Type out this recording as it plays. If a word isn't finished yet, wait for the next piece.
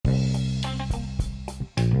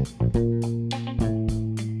Good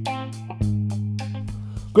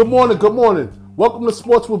morning, good morning. Welcome to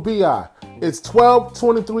Sports with BI. It's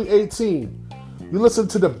 12/23/18. You listen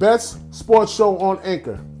to the best sports show on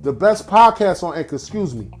Anchor, the best podcast on Anchor,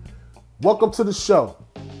 Welcome to the show.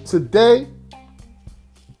 Today,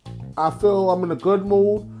 I feel I'm in a good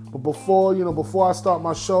mood, but before I start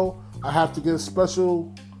my show, I have to give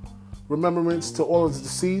special remembrance to all of the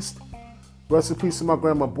deceased. Rest in peace to my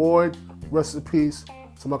grandma Boyd. Rest in peace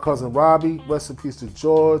to my cousin Robbie. Rest in peace to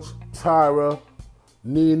George, Tyra,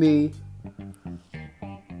 Nene,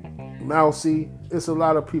 Mousy. It's a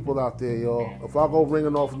lot of people out there, y'all. If I go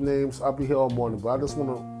ringing off names, I'll be here all morning. But I just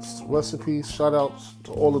want to rest in peace, shout out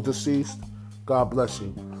to all the deceased. God bless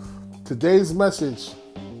you. Today's message,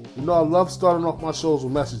 I love starting off my shows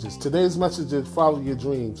with messages. Today's message is follow your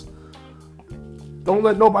dreams. Don't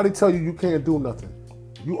let nobody tell you you can't do nothing.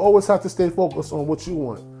 You always have to stay focused on what you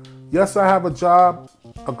want. Yes, I have a job,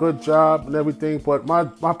 a good job and everything, but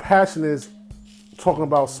my passion is talking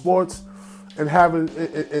about sports and having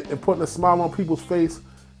and putting a smile on people's face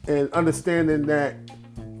and understanding that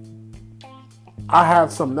I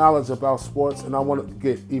have some knowledge about sports and I want to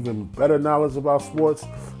get even better knowledge about sports,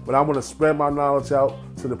 but I want to spread my knowledge out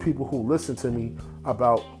to the people who listen to me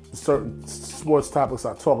about certain sports topics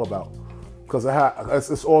I talk about. Because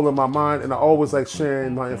it's all in my mind, and I always like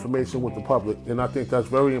sharing my information with the public, and I think that's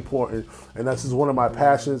very important, and that's just one of my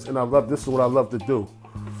passions, and this is what I love to do.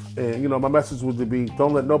 And, my message would be,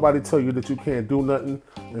 don't let nobody tell you that you can't do nothing,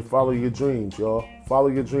 and follow your dreams, y'all. Follow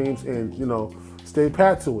your dreams, and, stay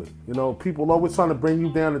pat to it. People always trying to bring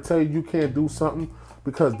you down and tell you can't do something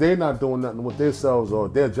because they're not doing nothing with themselves, or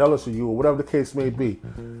they're jealous of you, or whatever the case may be.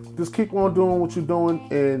 Just keep on doing what you're doing,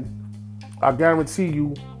 and I guarantee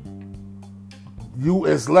you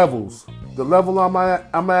is levels. The level I'm at,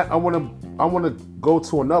 I want to go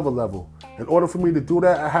to another level. In order for me to do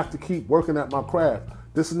that, I have to keep working at my craft.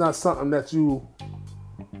 This is not something that you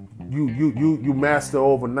master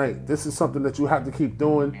overnight. This is something that you have to keep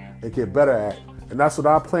doing and get better at. And that's what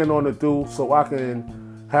I plan on to do, so I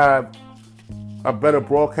can have a better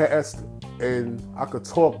broadcast and I could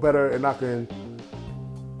talk better and I can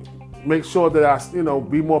make sure that I,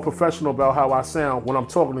 be more professional about how I sound when I'm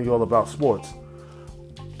talking to y'all about sports.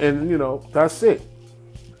 And, that's it.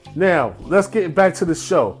 Now, let's get back to the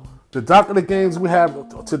show. The dock of the games we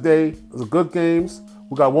have today is good games.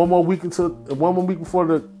 We got one more week before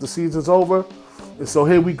the season's over. And so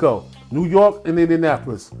here we go. New York and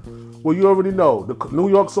Indianapolis. Well, you already know. New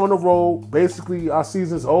York's on the road. Basically, our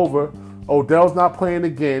season's over. Odell's not playing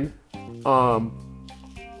again.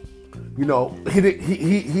 He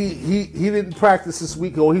didn't practice this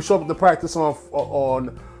week. Or he showed up to practice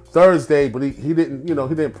on Thursday, but he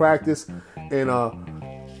didn't practice, and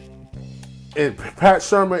Pat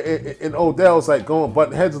Shermer and Odell's like going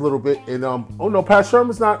button heads a little bit, and Pat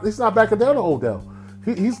Shermer's not backing down to Odell.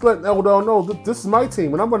 He's letting Odell know this is my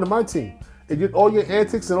team and I'm running my team, and all your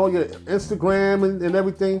antics and all your Instagram and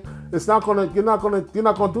everything, you're not gonna do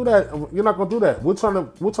that. You're not gonna do that. We're trying to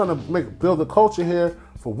build a culture here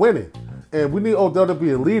for winning, and we need Odell to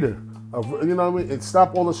be a leader and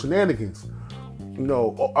stop all the shenanigans.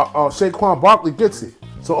 Saquon Barkley gets it.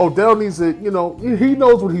 So Odell needs to, he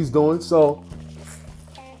knows what he's doing. So,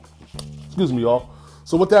 excuse me, y'all.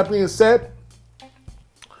 So with that being said,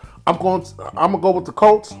 I'm gonna go with the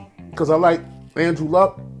Colts because I like Andrew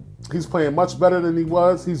Luck. He's playing much better than he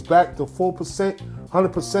was. He's back to full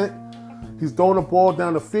 100%. He's throwing the ball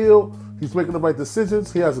down the field. He's making the right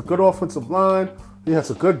decisions. He has a good offensive line. He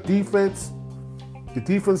has a good defense. The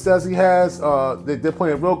defense that he has, they're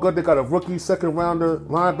playing real good. They got a rookie second rounder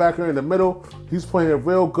linebacker in the middle. He's playing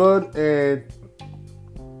real good, and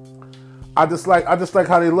I just like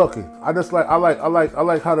how they're looking. I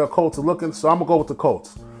like how the Colts are looking. So I'm gonna go with the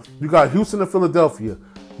Colts. You got Houston and Philadelphia.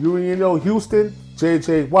 Houston,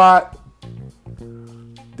 J.J. Watt.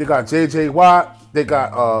 They got J.J. Watt. They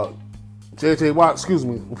got J.J. Watt. Excuse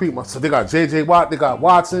me. Repeat myself. They got J.J. Watt. They got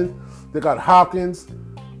Watson. They got Hopkins.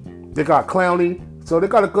 They got Clowney. So they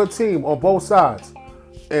got a good team on both sides.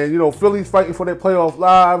 And, Philly's fighting for their playoff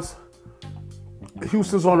lives.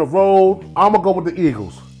 Houston's on the road. I'm going to go with the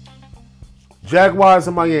Eagles. Jaguars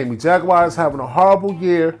in Miami. Jaguars having a horrible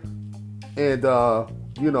year. And,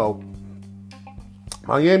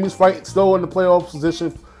 Miami's fighting, still in the playoff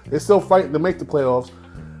position. They're still fighting to make the playoffs.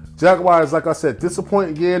 Jaguars, like I said,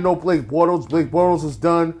 disappointing year. No Blake Bortles. Blake Bortles is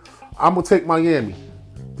done. I'm going to take Miami.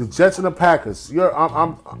 The Jets and the Packers.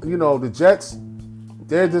 The Jets,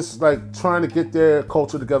 they're just like trying to get their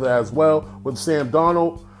culture together as well with Sam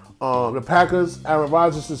Darnold. The Packers, Aaron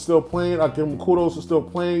Rodgers is still playing. I give him kudos for still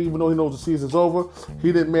playing, even though he knows the season's over.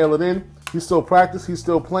 He didn't mail it in. He's still practicing. He's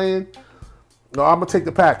still playing. No, I'm going to take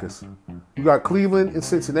the Packers. You got Cleveland and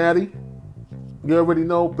Cincinnati. You already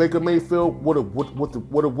know Baker Mayfield with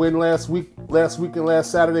a win last week and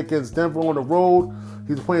last Saturday against Denver on the road.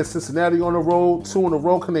 He's playing Cincinnati on the road. 2 in a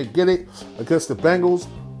row. Can they get it against the Bengals,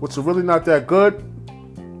 which are really not that good?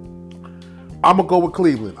 I'm going to go with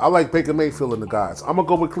Cleveland. I like Baker Mayfield and the guys. I'm going to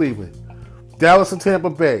go with Cleveland. Dallas and Tampa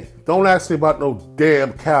Bay. Don't ask me about no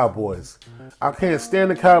damn Cowboys. I can't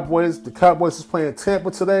stand the Cowboys. The Cowboys is playing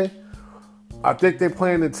Tampa today. I think they're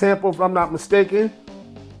playing in Tampa, if I'm not mistaken.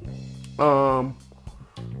 I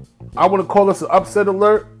want to call this an upset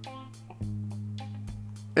alert.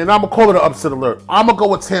 And I'm going to call it an upset alert. I'm going to go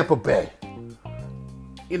with Tampa Bay.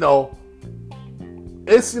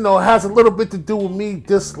 It's, has a little bit to do with me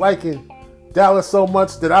disliking Dallas so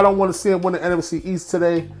much that I don't want to see him win the NFC East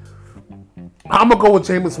today. I'm going to go with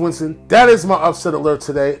Jameis Winston. That is my upset alert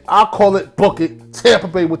today. I'll call it, book it, Tampa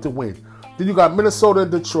Bay with the win. Then you got Minnesota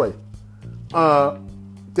and Detroit.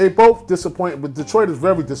 They both disappointing, but Detroit is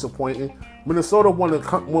very disappointing. Minnesota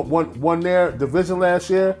won their division last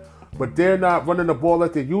year, but they're not running the ball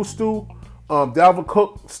like they used to. Dalvin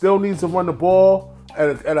Cook still needs to run the ball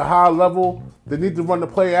at a high level. They need to run the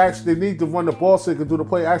play action. They need to run the ball so they can do the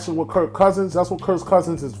play action with Kirk Cousins. That's what Kirk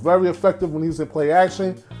Cousins is very effective when he's in play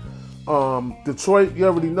action. Detroit, you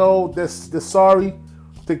already know, they're sorry.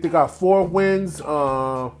 I think they got 4 wins.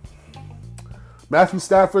 Matthew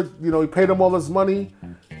Stafford, he paid him all his money.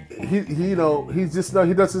 He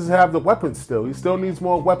doesn't have the weapons still. He still needs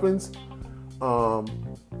more weapons.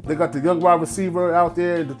 They got the young wide receiver out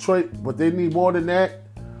there in Detroit, but they need more than that.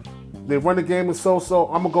 They run the game in so-so.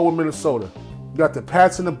 I'm going to go with Minnesota. You got the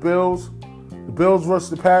Pats and the Bills. The Bills versus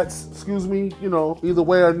the Pats, excuse me. Either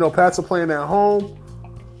way, Pats are playing at home.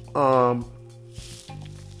 The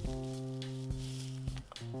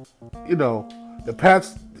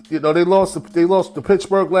Pats, they lost to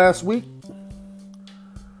Pittsburgh last week.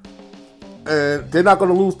 And they're not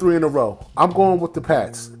going to lose 3 in a row. I'm going with the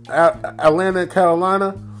Pats. Atlanta and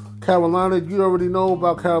Carolina. Carolina, you already know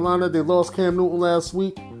about Carolina. They lost Cam Newton last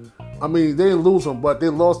week. I mean, they didn't lose him, but they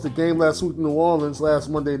lost the game last week in New Orleans last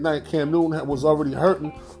Monday night. Cam Newton was already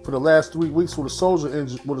hurting for the last 3 weeks with a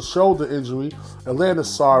shoulder injury.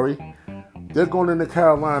 Atlanta's sorry. They're going into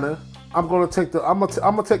Carolina. I'm gonna take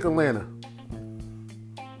Atlanta.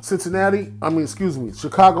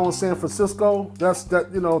 Chicago and San Francisco.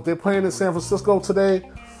 They're playing in San Francisco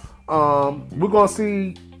today. We're gonna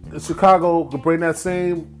see Chicago bring that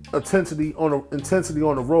same intensity on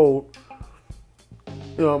the road.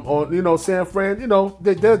 San Fran.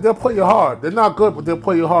 They'll play you hard. They're not good, but they'll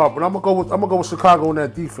play you hard. But I'm gonna go with Chicago in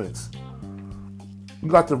that defense. You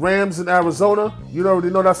got the Rams in Arizona. You already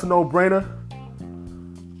know that's a no-brainer.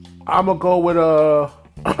 I'm gonna go with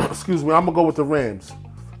I'm gonna go with the Rams.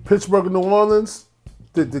 Pittsburgh and New Orleans,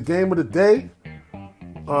 the game of the day.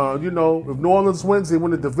 If New Orleans wins, they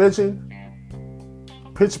win the division.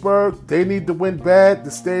 Pittsburgh, they need to win bad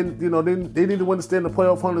to stay. They need to win to stay in the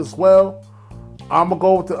playoff hunt as well. I'm gonna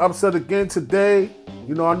go with the upset again today.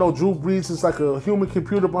 I know Drew Brees is like a human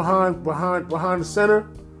computer behind the center.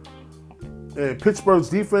 And Pittsburgh's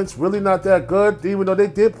defense really not that good, even though they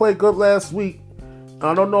did play good last week.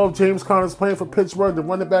 I don't know if James Conner's playing for Pittsburgh, the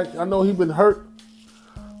running back. I know he's been hurt.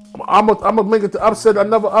 I'm gonna make it the upset,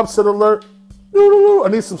 another upset alert. I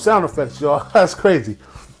need some sound effects, y'all. That's crazy.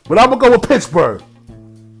 But I'm gonna go with Pittsburgh.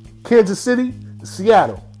 Kansas City,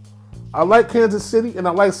 Seattle. I like Kansas City and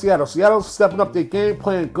I like Seattle. Seattle's stepping up their game,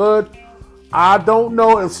 playing good. I don't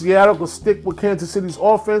know if Seattle will stick with Kansas City's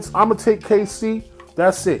offense. I'm gonna take KC.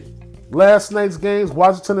 That's it. Last night's games,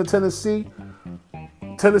 Washington and Tennessee.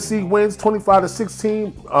 Tennessee wins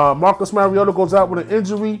 25-16. Marcus Mariota goes out with an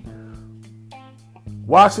injury.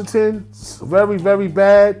 Washington, very, very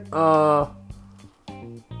bad.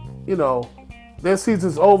 Their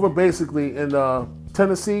season's over basically. And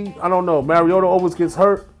Tennessee, I don't know. Mariota always gets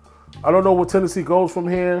hurt. I don't know where Tennessee goes from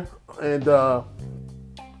here. And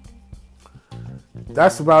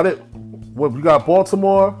that's about it. We got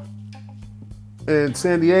Baltimore and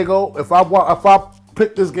San Diego. If I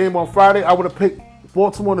picked this game on Friday, I would have picked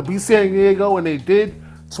Baltimore to beat San Diego, and they did,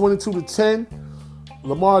 22-10.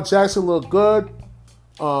 Lamar Jackson looked good.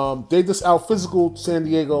 They just out-physical San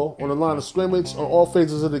Diego on the line of scrimmage on all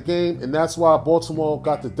phases of the game, and that's why Baltimore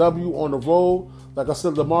got the W on the road. Like I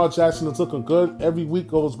said, Lamar Jackson is looking good. Every week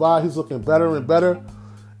goes by, he's looking better and better,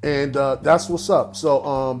 and that's what's up.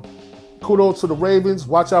 So kudos to the Ravens.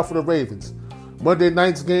 Watch out for the Ravens. Monday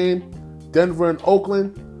night's game, Denver and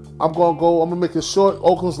Oakland. I'm gonna make it short.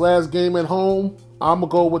 Oakland's last game at home. I'm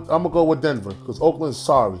gonna go with Denver because Oakland's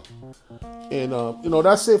sorry. And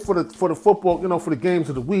that's it for the football. For the games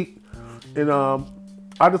of the week. And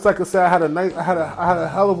I just like I said, I had a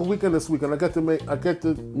hell of a weekend this weekend. I got to meet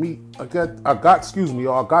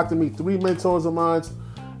 3 mentors of mine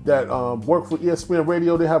that work for ESPN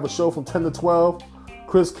Radio. They have a show from 10 to 12.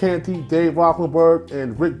 Chris Canty, Dave Rocklenberg,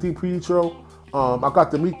 and Rick DiPietro. I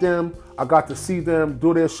got to meet them. I got to see them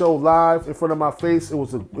do their show live in front of my face. It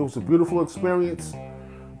was a beautiful experience.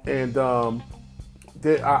 And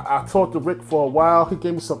I talked to Rick for a while. He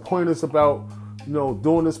gave me some pointers about,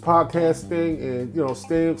 doing this podcast thing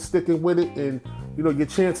and, sticking with it. And, your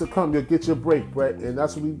chance to come, you'll get your break, right? And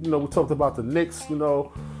that's what we talked about the Knicks, and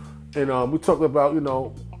we talked about,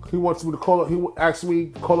 he wants me to call up. He asked me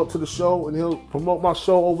to call up to the show, and he'll promote my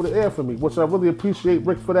show over the air for me, which I really appreciate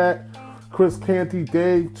Rick for that. Chris Canty,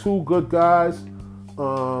 Dave, 2 good guys.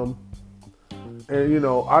 And,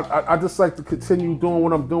 I just like to continue doing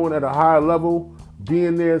what I'm doing at a higher level,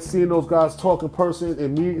 being there, seeing those guys talk in person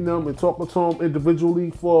and meeting them and talking to them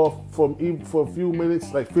individually for a few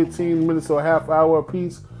minutes, like 15 minutes or a half hour a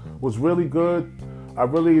piece, was really good. I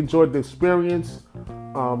really enjoyed the experience.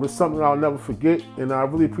 It's something I'll never forget, and I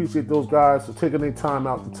really appreciate those guys for taking their time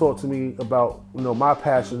out to talk to me about, my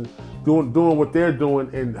passion, doing what they're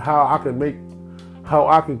doing, and how I can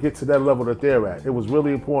get to that level that they're at. It was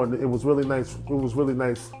really important. It was really nice. It was really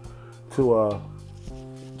nice to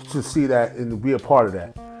see that and to be a part of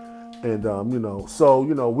that. And so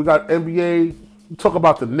we got NBA. Talk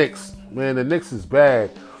about the Knicks, man. The Knicks is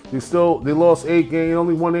bad. They lost 8 games,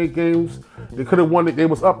 only won 8 games. They could have won it. They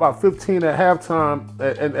was up by 15 at halftime.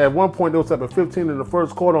 And at one point, they was up at 15 in the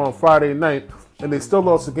first quarter on Friday night. And they still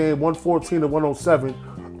lost the game 114 to 107.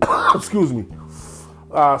 Excuse me.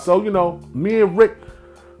 So, me and Rick,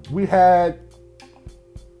 we had,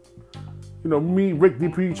 Rick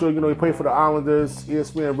DiPietro, he played for the Islanders,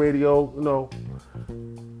 ESPN Radio,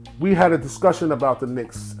 we had a discussion about the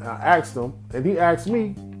Knicks. I asked him, and he asked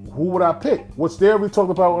me, who would I pick? Which they already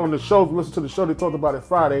talked about on the show. If you listen to the show, they talked about it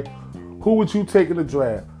Friday. Who would you take in the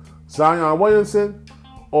draft? Zion Williamson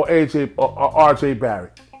or RJ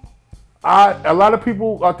Barrett? A lot of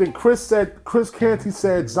people, I think Chris Canty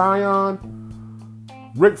said Zion.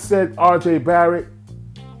 Rick said RJ Barrett.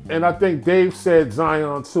 And I think Dave said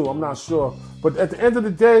Zion too. I'm not sure. But at the end of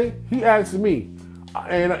the day, he asked me.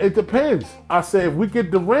 And it depends. I said, if we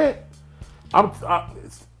get Durant,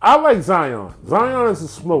 I like Zion. Zion is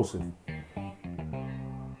explosive.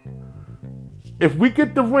 If we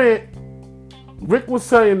get Durant, Rick was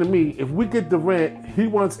saying to me, if we get Durant, he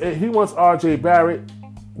wants RJ Barrett,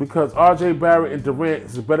 because RJ Barrett and Durant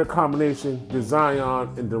is a better combination than Zion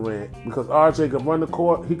and Durant, because RJ can run the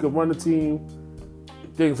court, he can run the team,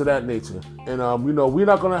 things of that nature. And we're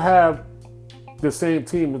not gonna have the same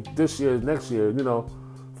team this year as next year.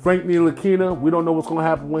 Frank Ntilikina, we don't know what's gonna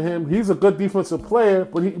happen with him. He's a good defensive player,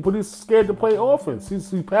 but he's scared to play offense.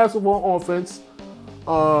 He's passive on offense.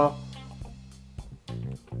 The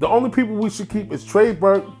only people we should keep is Trey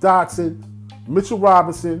Burke, Dotson, Mitchell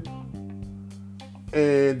Robinson,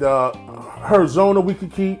 and Herzona we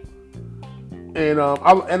could keep. And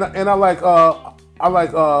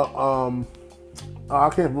I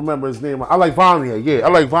can't remember his name. I like Vanier. Yeah, I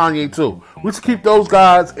like Vanier too. We should keep those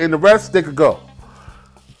guys, and the rest they could go.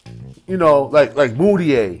 Like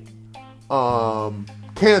Moutier,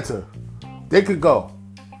 Cantor, they could go.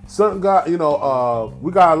 Certain guy,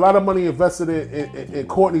 we got a lot of money invested in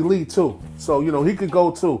Courtney Lee too, so he could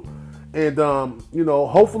go too. And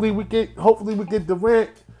hopefully we get Durant.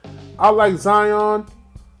 I like Zion.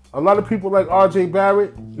 A lot of people like RJ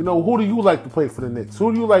Barrett. Who do you like to play for the Knicks?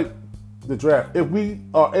 Who do you like to draft? If we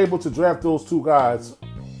are able to draft those 2 guys,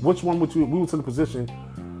 which one would you? We was in the position.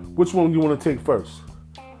 Which one do you want to take first?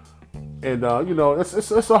 And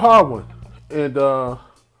it's a hard one. And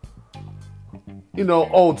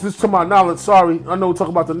just to my knowledge, sorry, I know we're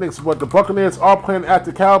talking about the Knicks, but the Buccaneers are playing at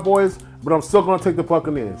the Cowboys, but I'm still going to take the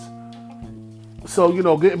Buccaneers. So,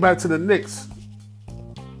 getting back to the Knicks,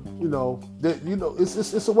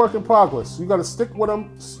 it's a work in progress. You got to stick with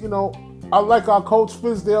them. I like our coach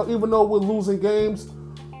Fizdale, even though we're losing games,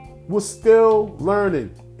 we're still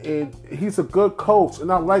learning. And he's a good coach,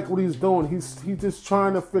 and I like what he's doing. He's just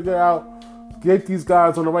trying to figure out, get these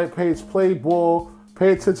guys on the right page, play ball,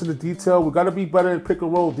 pay attention to detail. We got to be better in pick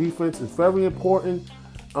and roll defense. It's very important.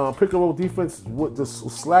 Pick and roll defense, we're just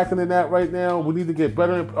slacking in that right now. We need to get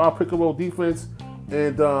better in our pick and roll defense,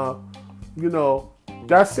 and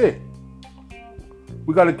that's it.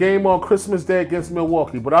 We got a game on Christmas Day against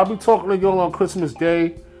Milwaukee, but I'll be talking to y'all on Christmas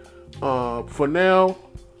Day. For now,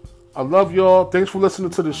 I love y'all. Thanks for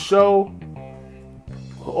listening to the show.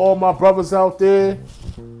 All my brothers out there,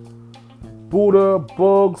 Buddha,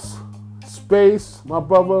 Bugs, Space, my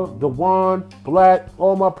brother, Dewan, Black,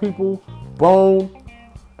 all my people. Bone,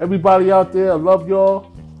 everybody out there, I love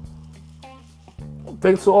y'all.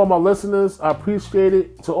 Thanks to all my listeners. I appreciate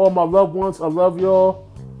it. To all my loved ones, I love y'all.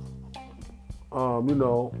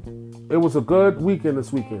 It was a good weekend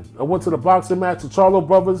this weekend. I went to the boxing match, the Charlo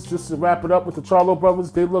brothers, just to wrap it up with the Charlo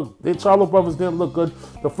brothers. The Charlo brothers didn't look good.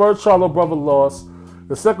 The first Charlo brother lost.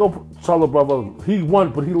 The second Charlo brother, he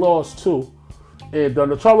won, but he lost too. And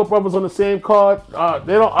the Charlo brothers on the same card,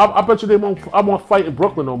 they don't. I bet you they won't fight in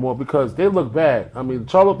Brooklyn no more because they look bad. I mean,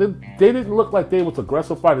 Charlo, they didn't look like they was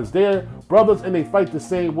aggressive fighters. They're brothers and they fight the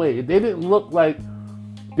same way. They didn't look like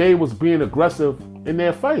they was being aggressive in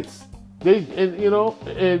their fights. And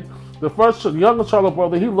the first younger Charlo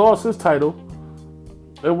brother, he lost his title.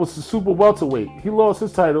 It was the super welterweight. He lost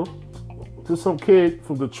his title to some kid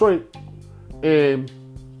from Detroit, and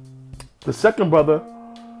the second brother,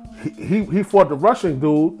 he fought the Russian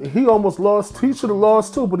dude. He almost lost. He should have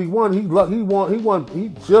lost too, but he won. He won. He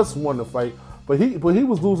just won the fight, but he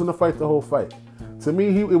was losing the fight the whole fight. To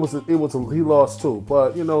me, he lost too.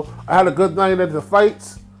 But I had a good night at the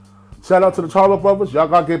fights. Shout out to the Charlo brothers. Y'all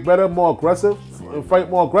gotta get better, more aggressive, and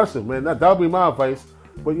fight more aggressive, man. That'll be my advice.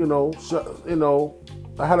 But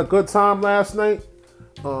I had a good time last night.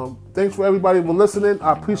 Thanks for everybody for listening.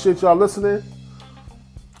 I appreciate y'all listening.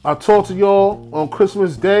 I'll talk to y'all on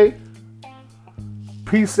Christmas Day.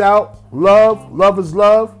 Peace out. Love is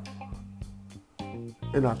love.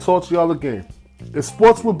 And I'll talk to y'all again. It's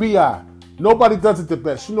Sports with B.I. Nobody does it the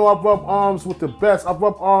best. I rub arms with the best. I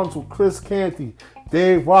rub arms with Chris Canty,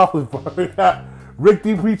 Dave Roethlisberger, Rick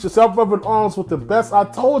D. Preachers. I'm rubbing arms with the best. I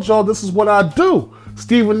told y'all this is what I do.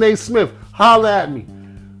 Stephen A. Smith, holla at me.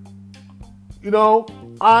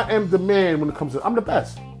 I am the man when it comes to, I'm the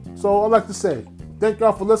best. So I like to say, thank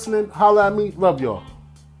y'all for listening. Holla at me. Love y'all.